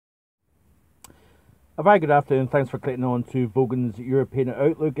A very good afternoon. Thanks for clicking on to Vogan's European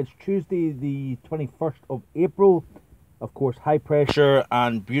Outlook. It's Tuesday, the 21st of April. Of course, high pressure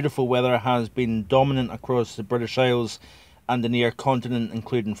and beautiful weather has been dominant across the British Isles and the near continent,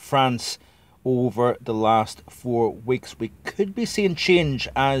 including France, over the last 4 weeks. We could be seeing change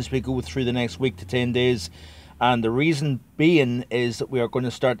as we go through the next week to 10 days. And the reason being is that we are going to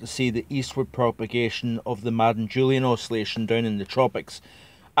start to see the eastward propagation of the Madden-Julian oscillation down in the tropics.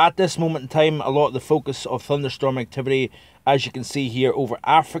 At this moment in time, a lot of the focus of thunderstorm activity, as you can see here over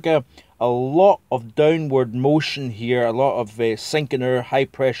Africa, a lot of downward motion here, a lot of sinking air, high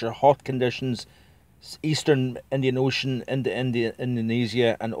pressure, hot conditions, eastern Indian Ocean into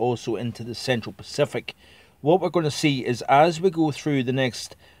Indonesia and also into the Central Pacific. What we're going to see is as we go through the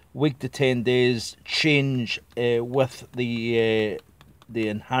next week to 10 days, change with the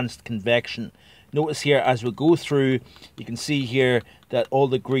enhanced convection. Notice here as we go through, you can see here that all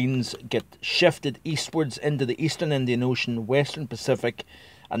the greens get shifted eastwards into the eastern Indian Ocean, western Pacific.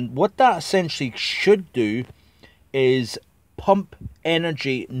 And what that essentially should do is pump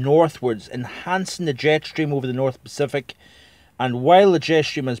energy northwards, enhancing the jet stream over the North Pacific. And while the jet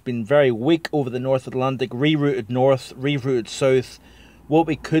stream has been very weak over the North Atlantic, rerouted north, rerouted south, what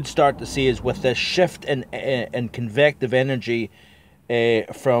we could start to see is with this shift in convective energy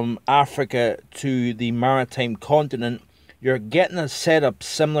from Africa to the maritime continent, you're getting a setup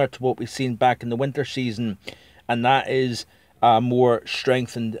similar to what we've seen back in the winter season, and that is a more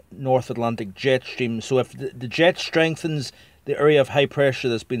strengthened North Atlantic jet stream. So if the jet strengthens, the area of high pressure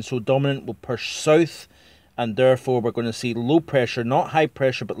that's been so dominant will push south, and therefore we're going to see low pressure, not high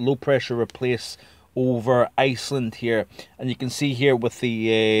pressure, but low pressure replace over Iceland here. And you can see here with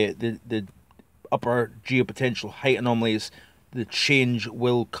the upper geopotential height anomalies, the change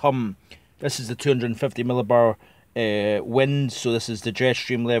will come. This is the 250 millibar wind, so this is the jet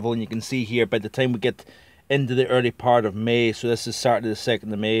stream level, and you can see here by the time we get into the early part of May, so this is Saturday the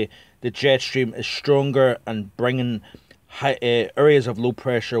 2nd of May, the jet stream is stronger and bringing areas of low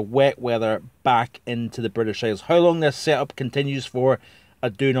pressure, wet weather back into the British Isles. How long this setup continues for, I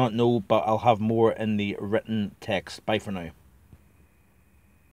do not know, but I'll have more in the written text. Bye for now.